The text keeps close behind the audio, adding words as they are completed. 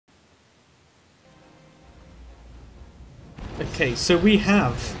Okay, so we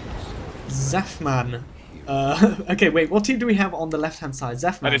have Zafman. Okay, wait, what team do we have on the left-hand side?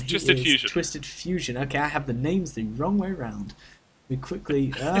 Zafman. And it's Twisted Fusion. Twisted Fusion. Okay, I have the names the wrong way around. We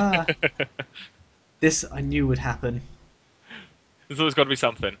quickly... This I knew would happen. There's always got to be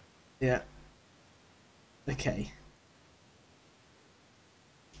something. Yeah. Okay.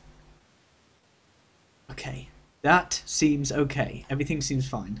 Okay. That seems okay. Everything seems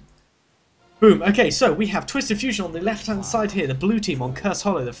fine. Boom. Okay, so we have Twisted Fusion on the left-hand side here. The blue team on Curse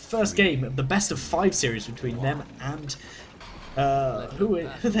Hollow. The first game of the best of 5 series between them and... who are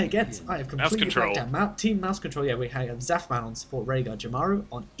they against? I have completely blacked out. Team Mouse Control. Yeah, we have Zafman on support, Rhaegar, Jamaru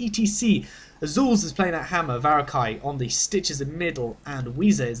on ETC. Azul's is playing at Hammer, Varakai on the Stitches in middle, and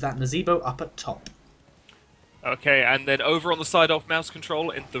Weezer is that Nazebo up at top. Okay, and then over on the side of Mouse Control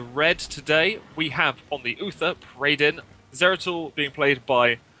in the red today, we have on the Uther, Praedin, Zeratul being played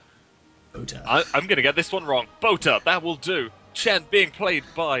by... Bota. I'm going to get this one wrong. Bota, that will do. Chen being played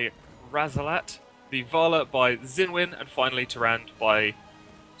by Razalat, the Vala by Zinwin, and finally Tyrande by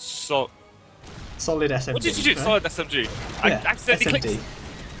Solid SMG. What did you do? Right? Solid SMG. Yeah,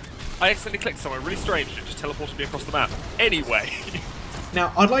 I accidentally clicked somewhere really strange and it just teleported me across the map. Anyway.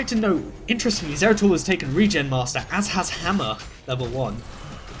 Now, I'd like to know, interestingly, Zeratul has taken Regen Master, as has Hammer, level 1.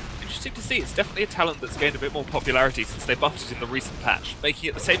 Interesting to see. It's definitely a talent that's gained a bit more popularity since they buffed it in the recent patch, making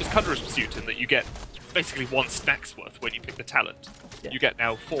it the same as Conjurer's Pursuit in that you get basically 1 stack's worth when you pick the talent. Yeah. You get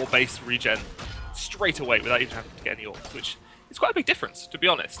now 4 base regen straight away without even having to get any orbs, which is quite a big difference, to be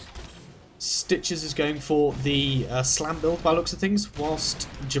honest. Stitches is going for the slam build by looks of things, whilst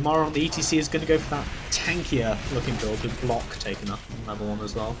Jamara on the ETC is going to go for that tankier looking build with block taken up on level 1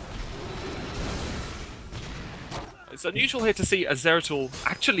 as well. It's unusual here to see a Zeratul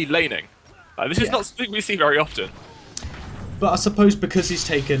actually laning. This is not something we see very often. But I suppose because he's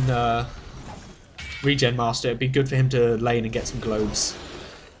taken Regen Master, it'd be good for him to lane and get some globes.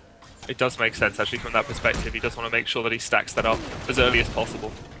 It does make sense, actually, from that perspective. He does want to make sure that he stacks that up as early as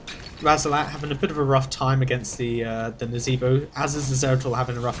possible. Razalat having a bit of a rough time against the Nazebo, as is the Zeratul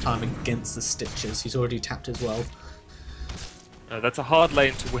having a rough time against the Stitches. He's already tapped as well. That's a hard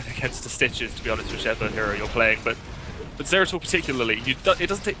lane to win against the Stitches, to be honest, whichever hero you're playing, but Zeratul particularly, it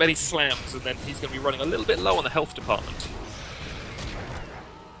doesn't take many slams, and then he's going to be running a little bit low on the health department.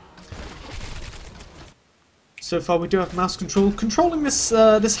 So far we do have Mouse Control controlling this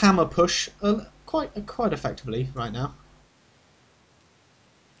this Hammer push quite effectively right now.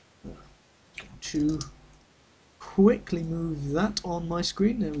 To quickly move that on my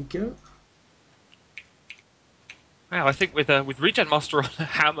screen. There we go. Wow, I think with Regen Master on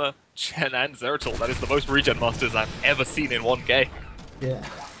Hammer, Chen, and Zeratul, that is the most Regen Masters I've ever seen in one game. Yeah,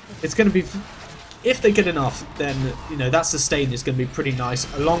 it's going to be. If they get enough, then you know that sustain is going to be pretty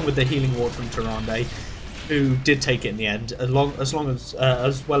nice, along with the healing ward from Tyrande, who did take it in the end, as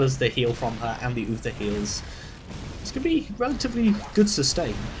well as the heal from her and the Uther heals. It's going to be relatively good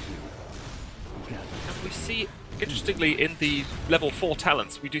sustain. We see, interestingly, in the level 4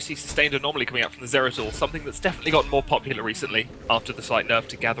 talents, we do see Sustained Anomaly coming out from the Zeratul, something that's definitely gotten more popular recently after the slight nerf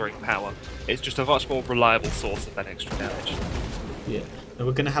to Gathering Power. It's just a much more reliable source of that extra damage. Yeah, and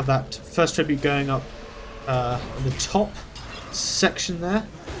we're going to have that first tribute going up in the top section there.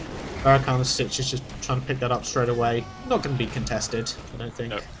 Varakai Stitch is just trying to pick that up straight away. Not going to be contested, I don't think.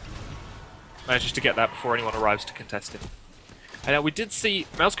 No. Manages to get that before anyone arrives to contest it. And now we did see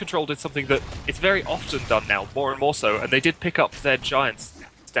Mouse Control did something that it's very often done now, more and more so, and they did pick up their giants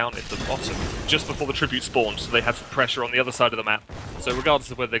down in the bottom just before the tribute spawned, so they had some pressure on the other side of the map. So regardless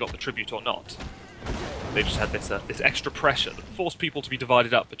of whether they got the tribute or not, they just had this extra pressure that forced people to be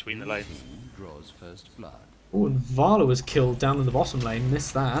divided up between the lanes. Oh, and Vala was killed down in the bottom lane,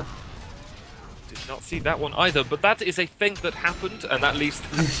 missed that. Did not see that one either, but that is a thing that happened, and that leaves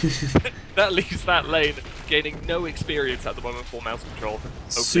that leaves that lane gaining no experience at the moment for Mouse Control.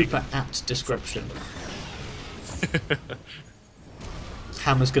 Super apt description.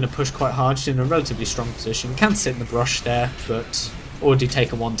 Hammer's going to push quite hard. She's in a relatively strong position. Can sit in the brush there, but already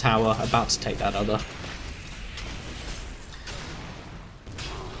taken 1 tower, about to take that other.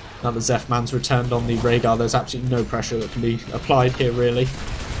 Now that Zefman's returned on the Rhaegar, there's absolutely no pressure that can be applied here, really.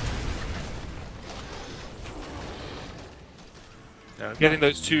 Getting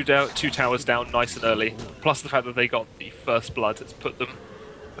those two towers down nice and early, plus the fact that they got the first blood, has put them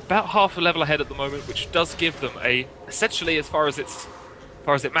about half a level ahead at the moment, which does give them essentially, as far as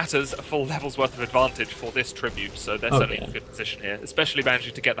it matters, a full level's worth of advantage for this tribute. So they're certainly in a good position here, especially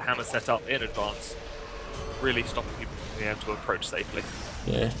managing to get the hammer set up in advance, really stopping people from being able to approach safely.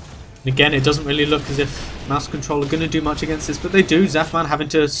 Yeah. And again, it doesn't really look as if Mouse Control are going to do much against this, but they do. Zafman having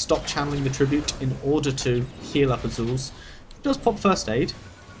to stop channeling the tribute in order to heal up Azul's. Does pop first aid.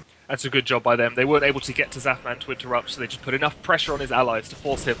 That's a good job by them. They weren't able to get to Zafman to interrupt, so they just put enough pressure on his allies to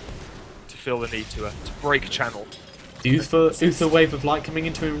force him to feel the need to break channel. The Uther wave of light coming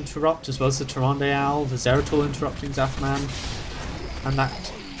in to interrupt, as well as the Tyrande, the Zeratul interrupting Zafman, and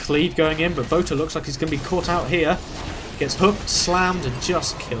that cleave going in, but Bota looks like he's going to be caught out here. Gets hooked, slammed, and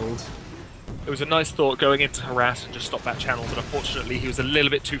just killed. It was a nice thought going in to harass and just stop that channel, but unfortunately he was a little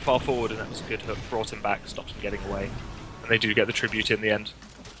bit too far forward, and that was a good hook. Brought him back, stopped him getting away. And they do get the tribute in the end.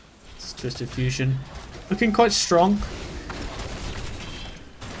 It's Twisted Fusion looking quite strong.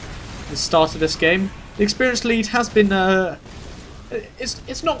 The start of this game. The experience lead has been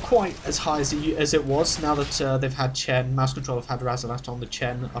it's not quite as high as it was now that they've had Chen. Mouse Control have had Razalat on the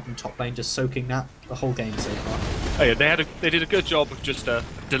Chen up in top lane, just soaking that the whole game so far. Oh yeah, they did a good job of just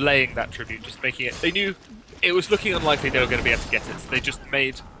delaying that tribute, just making it. They knew it was looking unlikely they were going to be able to get it. So they just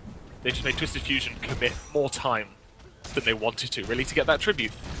made Twisted Fusion commit more time than they wanted to, really, to get that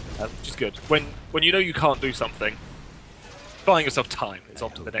tribute, which is good. When you know you can't do something, buying yourself time is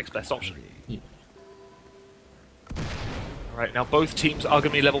often the next best option. Yeah. Alright, now both teams are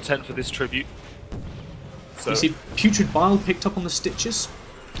going to be level 10 for this tribute. So you see Putrid Bile picked up on the Stitches.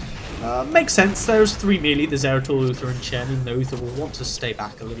 Makes sense. There's 3 melee, the Zeratul, Uther and Chen, and the Uther will want to stay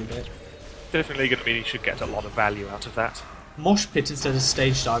back a little bit. definitely going to mean he should get a lot of value out of that. Mosh Pit instead of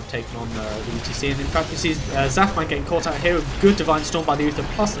Stage Dive taking on the ETC, and in fact we see Zafman getting caught out here with good Divine Storm by the Uther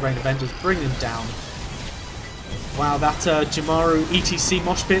plus the Rain Avengers, bringing him down. Wow, that Jamaru ETC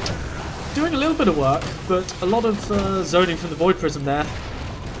Mosh Pit doing a little bit of work, but a lot of zoning from the Void Prism there.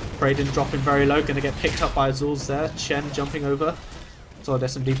 Braden dropping very low, going to get picked up by Azul's there. Chen jumping over. Solid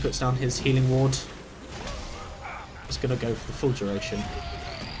SMD puts down his healing ward. Just going to go for the full duration.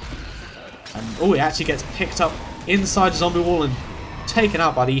 And oh, he actually gets picked up inside Zombie Wall and taken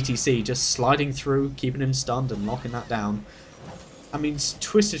out by the ETC, just sliding through, keeping him stunned and locking that down. That means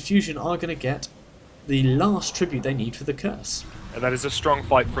Twisted Fusion are going to get the last tribute they need for the curse. And that is a strong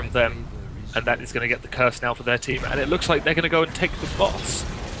fight from them, and that is going to get the curse now for their team. And it looks like they're going to go and take the boss,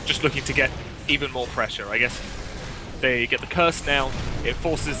 just looking to get even more pressure. I guess they get the curse now, it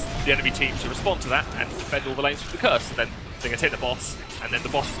forces the enemy team to respond to that and defend all the lanes with the curse, and then they're going to take the boss, and then the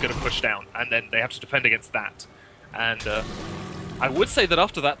boss is going to push down, and then they have to defend against that. And I would say that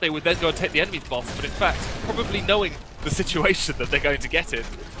after that they would then go and take the enemy's boss, but in fact, probably knowing the situation that they're going to get in,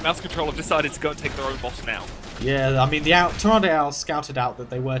 Mouse Control have decided to go and take their own boss now. Yeah, I mean, the Tyrande scouted out that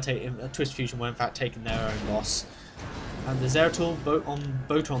they were taking, Twisted Fusion were in fact taking their own boss. And the Zeratul,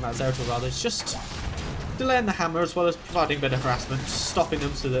 Bota on that Zeratul rather, is just delaying the hammer as well as providing a bit of harassment, stopping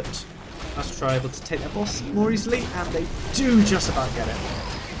them so that Mouse Control are able to take their boss more easily, and they do just about get it.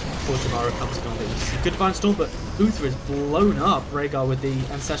 Before Jamaru comes in on the good Divine Storm, but Uther is blown up. Rhaegar with the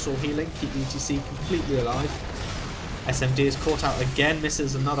Ancestral Healing, keep the ETC completely alive. SMD is caught out again,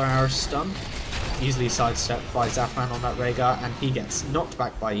 misses another arrow stun. Easily sidestepped by Zafman on that Rhaegar, and he gets knocked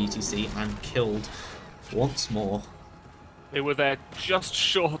back by ETC and killed once more. They were there just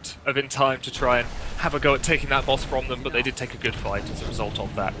short of in time to try and have a go at taking that boss from them, but they did take a good fight as a result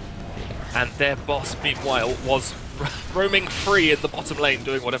of that. And their boss, meanwhile, was roaming free in the bottom lane,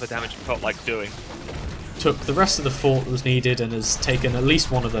 doing whatever damage it felt like doing. Took the rest of the fort that was needed and has taken at least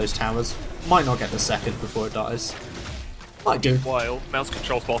one of those towers. Might not get the second before it dies. Might do. Meanwhile, Mouse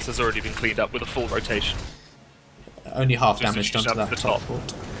Control's boss has already been cleaned up with a full rotation. Only half Just damage done to that top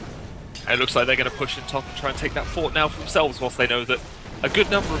fort. And it looks like they're going to push in top and try and take that fort now for themselves, whilst they know that a good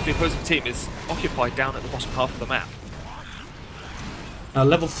number of the opposing team is occupied down at the bottom half of the map.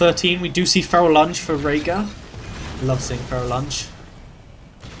 Level 13, we do see Feral Lunge for Rhaegar. Love seeing Feral Lunge.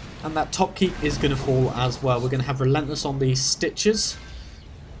 And that top keep is going to fall as well. We're going to have Relentless on the Stitches.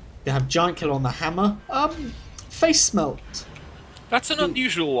 They have Giant Killer on the Hammer. Face Smelt. That's an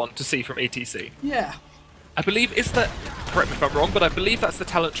unusual one to see from ETC. Yeah. I believe, is that, correct me if I'm wrong, but I believe that's the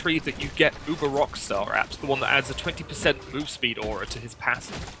talent tree that you get Uber Rockstar at, the one that adds a 20% move speed aura to his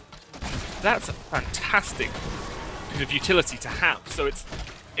passive. That's a fantastic bit of utility to have, so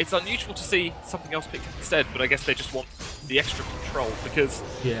it's unusual to see something else picked up instead, but I guess they just want the extra control, because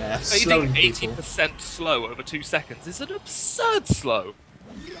yeah, fading 80% slow over 2 seconds is an absurd slow.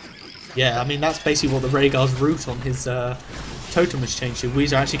 Yeah, I mean, that's basically what the Rhaegar's route on his totem was changed to.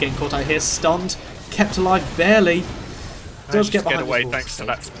 Weezer actually getting caught out here, stunned, kept alive barely. Does get behind away thanks to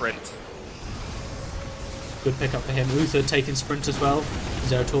that sprint. Good pickup for him. Uther taking sprint as well.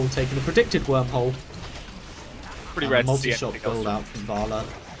 Zeratul taking the predicted wormhole. Pretty rare to see multi-shot anything build else. out from Vala.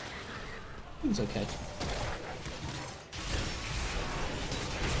 It was okay.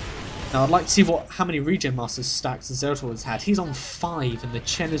 Now I'd like to see how many regen masters stacks the Zeratul has had. He's on 5 and the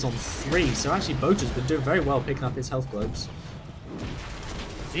Chen is on 3, so actually Bota's been doing very well picking up his health globes.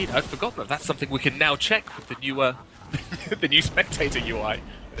 Indeed, I'd forgotten that. That's something we can now check with the new the new spectator UI.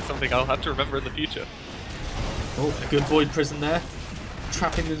 It's something I'll have to remember in the future. Oh, a good void prison there.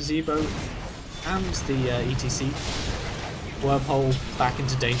 Trapping the gazebo and the ETC. Wormhole back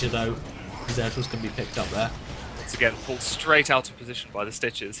into danger though. Zeratil's going to be picked up there. Once again, pulled straight out of position by the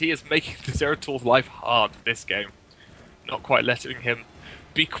Stitches. He is making the Zeratil's life hard this game. Not quite letting him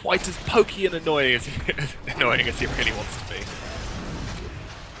be quite as pokey and annoying as he really wants to be.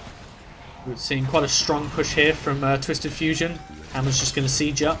 We're seeing quite a strong push here from Twisted Fusion. Hammer's just going to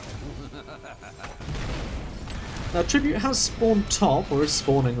siege up. Now Tribute has spawned top, or is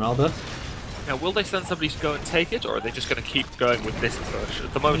spawning rather. Now will they send somebody to go and take it, or are they just going to keep going with this push?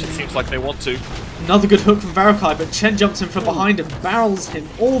 At the moment it seems like they want to. Another good hook from Varokai, but Chen jumps in from behind and barrels him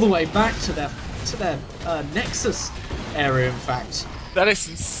all the way back to their Nexus area, in fact. That is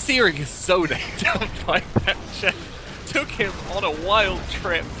some serious zoning down by that Chen. Took him on a wild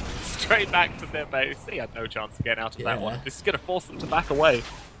trip straight back to their base. He had no chance of getting out of that one. This is going to force them to back away.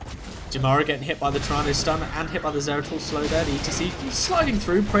 Jamara getting hit by the Tyranno stun and hit by the Zeratil slow there. The ETC sliding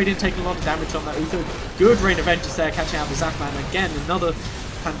through. Praedin taking a lot of damage on that Uther. Good Rain of Vengeance there, catching out the Zapman. Again, another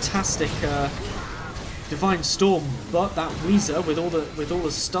fantastic Divine Storm. But that Weezer, with all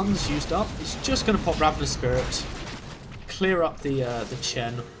the stuns used up, is just going to pop Ravenous Spirit, clear up the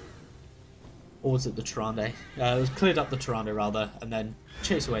Chen. Or was it the Tyrande? It was cleared up the Tyrande rather, and then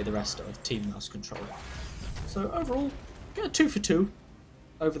chase away the rest of Team Mouse Control. So overall, get a 2 for 2.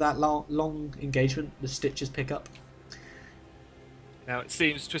 Over that long engagement, the Stitches pick up. Now it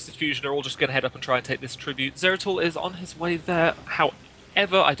seems Twisted Fusion are all just going to head up and try and take this tribute. Zeratil is on his way there.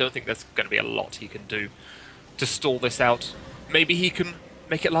 However, I don't think there's going to be a lot he can do to stall this out. Maybe he can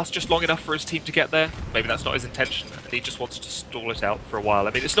make it last just long enough for his team to get there. Maybe that's not his intention, and he just wants to stall it out for a while.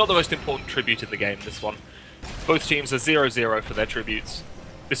 I mean, it's not the most important tribute in the game, this one. Both teams are 0-0 for their tributes.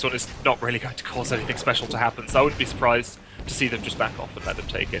 This one is not really going to cause anything special to happen, so I wouldn't be surprised to see them just back off and let them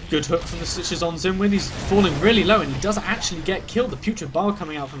take it. Good hook from the Stitches on Zimwin. He's falling really low, and he does actually get killed. The Putrid Bar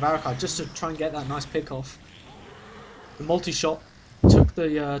coming out from Varokai just to try and get that nice pick off. The multi-shot took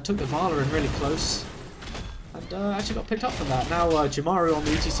the Vala in really close, and actually got picked up from that. Now Jamaru on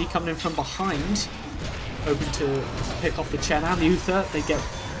the ETC coming in from behind, hoping to pick off the Chen and the Uther. They get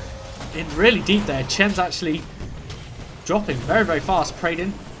in really deep there. Chen's actually dropping very, very fast.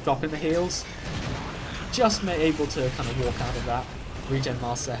 Praedin dropping the heals. Just able to kind of walk out of that. Regen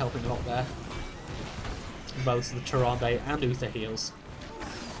Master helping a lot there. Both the Tyrande and Uther heals.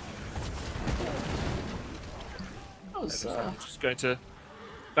 That was, just going to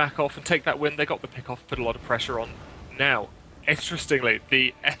back off and take that win. They got the pick off, put a lot of pressure on. Now, interestingly,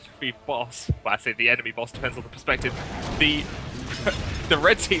 the enemy boss, well I say the enemy boss, depends on the perspective, the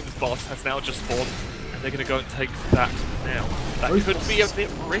red team's boss has now just spawned, and they're going to go and take that now. That could be a bit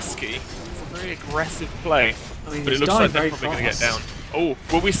risky. Very aggressive play, I mean, but it looks like they're probably going to get down. Oh,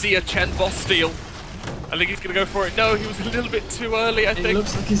 will we see a Chen boss steal? I think he's going to go for it. No, he was a little bit too early, I think. It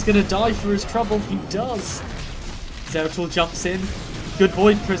looks like he's going to die for his trouble. He does. Zeratil jumps in. Good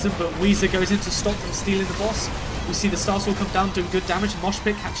Void Prism, but Weezer goes in to stop from stealing the boss. We see the Starsword come down, doing good damage. Mosh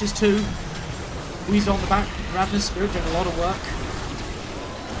Pit catches 2. Weezer on the back. Ravenous Spirit doing a lot of work.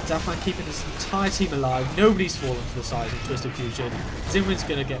 Zapman keeping his entire team alive. Nobody's fallen to the side of Twisted Fusion. Zimwin's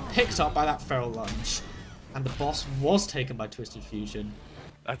going to get picked up by that Feral Lunge. And the boss was taken by Twisted Fusion.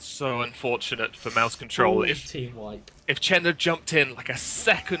 That's so unfortunate for Mouse Control. Team wipe. If Chen had jumped in like a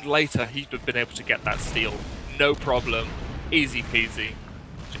second later, he'd have been able to get that steal. No problem. Easy peasy.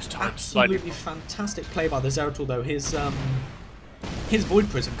 Just time slightly. Absolutely fantastic play by the Zeratil though. His Void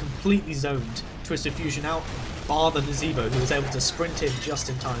Prism completely zoned Twisted Fusion out, bar the Nazebo, who was able to sprint in just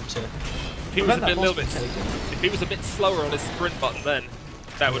in time to if he was if he was a bit slower on his sprint button then,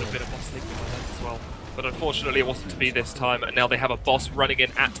 that would have been a boss taken by them as well. But unfortunately it wasn't to be this time, and now they have a boss running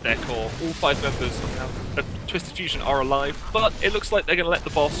in at their core. All 5 members of Twisted Fusion are alive, but it looks like they're going to let the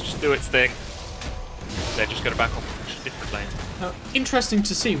boss just do its thing. They're just going to back off and push a different lane. Now, interesting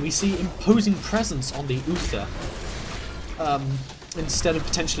to see, we see imposing presence on the Uther. Instead of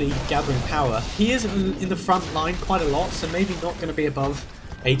potentially gathering power. He is in the front line quite a lot, so maybe not going to be above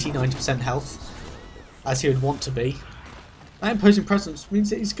 80-90% health, as he would want to be. That imposing presence means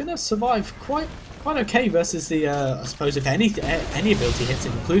that he's going to survive quite okay versus the, I suppose, if any ability hits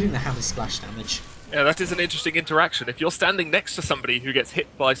him, including the hammer splash damage. Yeah, that is an interesting interaction. If you're standing next to somebody who gets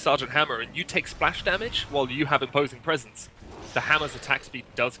hit by Sergeant Hammer and you take splash damage while you have imposing presence, the Hammer's attack speed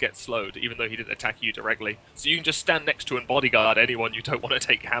does get slowed, even though he didn't attack you directly. So you can just stand next to and bodyguard anyone you don't want to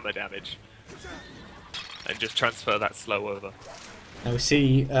take hammer damage. And just transfer that slow over. Now we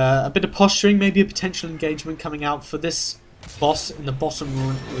see a bit of posturing, maybe a potential engagement coming out for this boss in the bottom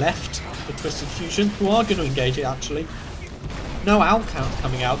left for Twisted Fusion, who are going to engage it actually. No owl count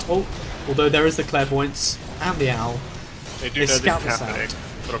coming out, although there is the clairvoyance and the owl. They do know this is happening,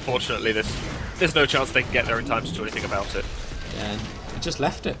 but unfortunately there's no chance they can get there in time to do anything about it. And he just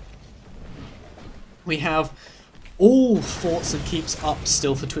left it. We have all forts and keeps up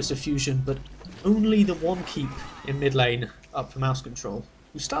still for Twisted Fusion, but only the one keep in mid lane up for mouse control.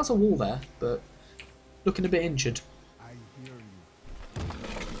 Who starts a wall there, but looking a bit injured.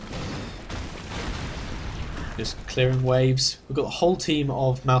 Just clearing waves. We've got a whole team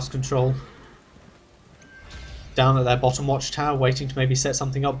of mouse control down at their bottom watchtower, waiting to maybe set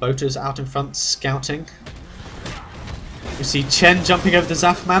something up. Bota's out in front, scouting. We see Chen jumping over the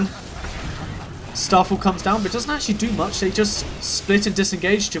Zafman. Starfall comes down, but doesn't actually do much. They just split and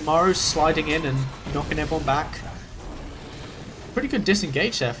disengage. Jamaro's sliding in and knocking everyone back. Pretty good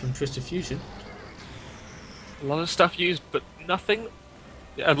disengage there from Twisted Fusion. A lot of stuff used, but nothing.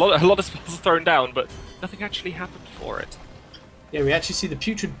 A lot of spells thrown down, but nothing actually happened for it. Yeah, we actually see the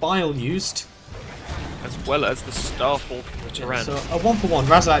Putrid Bile used, as well as the Starfall from the Tyrant. So a 1-for-1.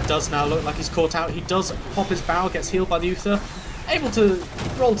 Razalak does now look like he's caught out. He does pop his barrel, gets healed by the Uther, able to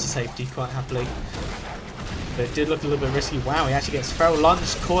roll to safety quite happily. But it did look a little bit risky. Wow, he actually gets Feral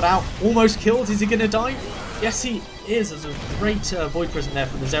Lunge, caught out, almost killed. Is he going to die? Yes, he is. There's a great Void Prison there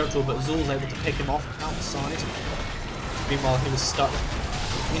from the Zeratul, but Zul's able to pick him off outside. Meanwhile, he was stuck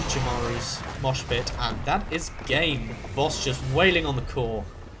in Jamaru's mosh pit, and that is game. Boss just wailing on the core.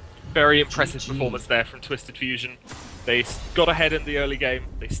 Very impressive performance there from Twisted Fusion. They got ahead in the early game.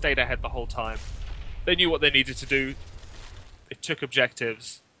 They stayed ahead the whole time. They knew what they needed to do. They took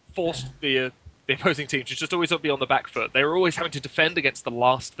objectives, forced the opposing team to just always be on the back foot. They were always having to defend against the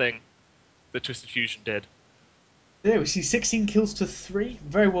last thing that Twisted Fusion did. There we see 16 kills to 3.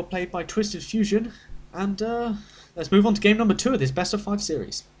 Very well played by Twisted Fusion. And let's move on to game number 2 of this best of 5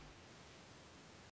 series.